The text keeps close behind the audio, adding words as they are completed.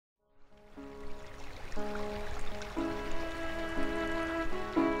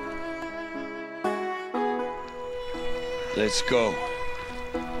Let's go.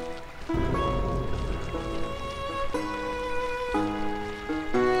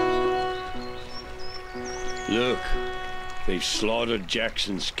 Look, they've slaughtered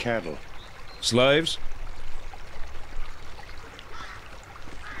Jackson's cattle. Slaves?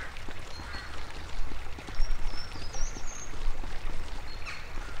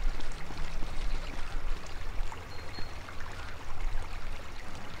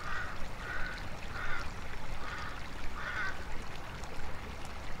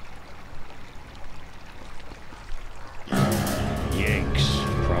 Yanks,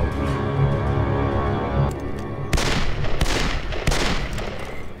 probably.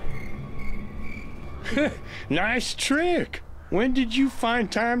 Nice trick. When did you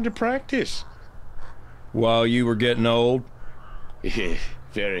find time to practice? While you were getting old?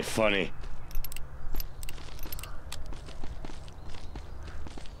 Very funny.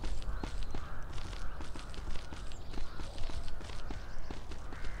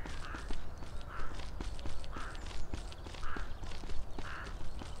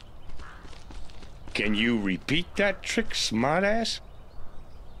 Can you repeat that trick, smartass?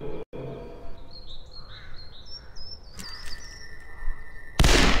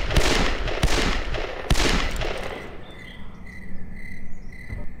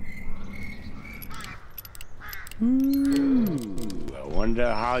 I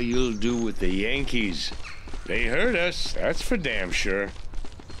wonder how you'll do with the Yankees. They hurt us, that's for damn sure.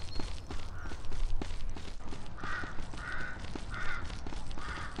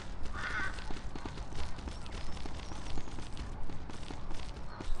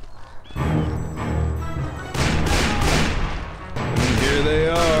 Here they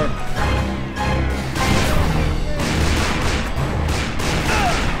are.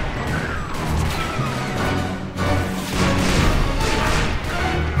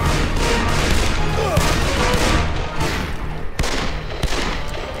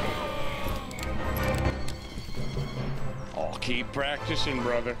 Oh, keep practicing,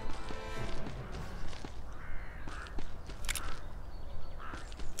 brother.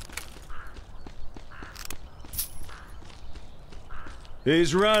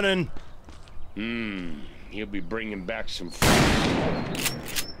 He's running. He'll be bringing back some friends.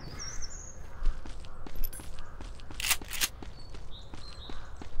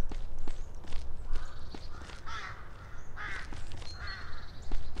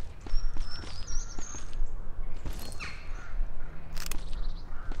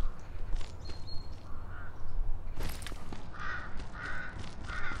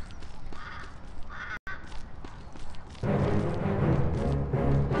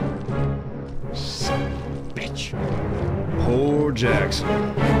 Bitch. Poor Jackson.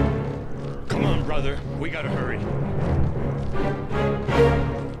 Come on, brother. We gotta hurry.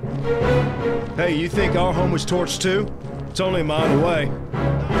 Hey, you think our home was torched too? It's only a mile away. We gotta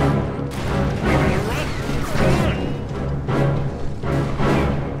run. Come on.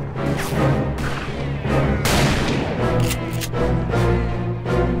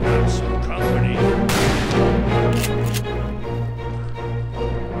 Got some company.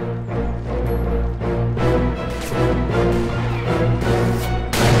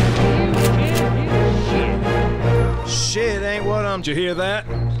 Shit ain't what I'm. Did you hear that?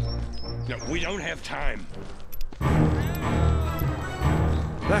 No, we don't have time.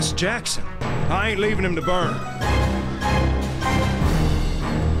 That's Jackson. I ain't leaving him to burn.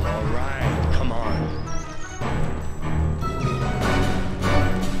 All right, come on.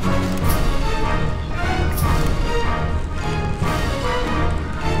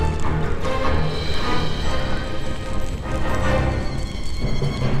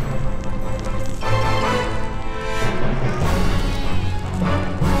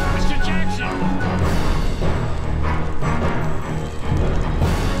 Mr. Jackson!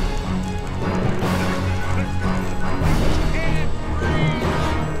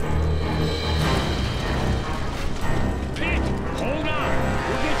 Pete, hold on.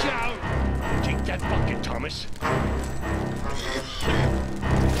 We'll get you out. Take that bucket, Thomas.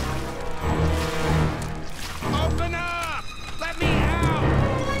 Open up! Let me out!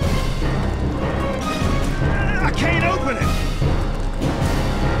 I can't open it!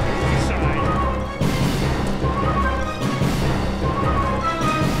 Inside.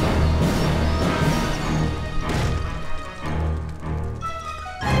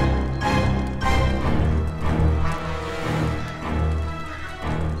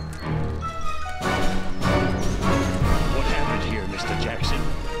 What happened here, Mr. Jackson?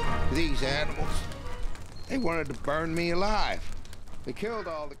 These animals, they wanted to burn me alive. They killed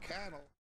all the cattle.